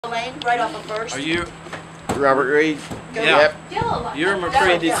lane right off of First. Are you? Robert Reed. Yeah. Yep. You're a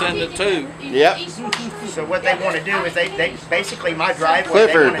McCree descendant too. Yep. So what they want to do is they basically my driveway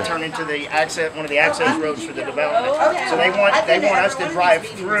they want to turn into the one of the access roads for the development. So they want us to drive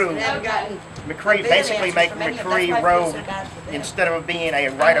through McCree, basically make McCree Road instead of being a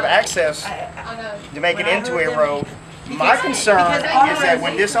right of access to make it into a road. My concern is that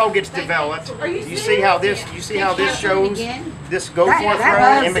when this all gets developed, you see how this shows this Go Forth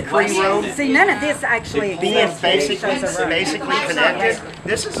Road and McCree Road See, none of this actually being exists. basically connected.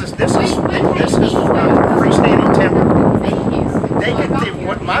 This is freestanding timber.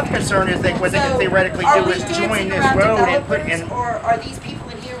 What my concern is what they could theoretically do is join this road and put in. Or are these people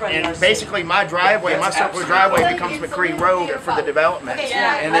in here running? And basically, my circular driveway becomes McCree Road for the development.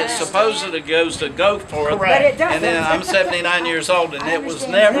 And it supposedly goes to Go Forth. Correct. And then I'm 79 years old, and it was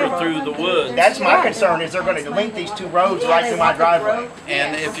never through the woods. That's my concern, is they're going to link these two roads right through my driveway.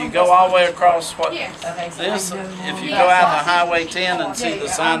 And if you go all the way across if you go out to Highway 10 and see the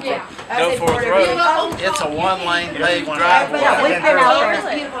sign for Go Forth Road, it's a one-lane paved driveway. Yeah, we've been out there.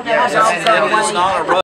 And it is not a road.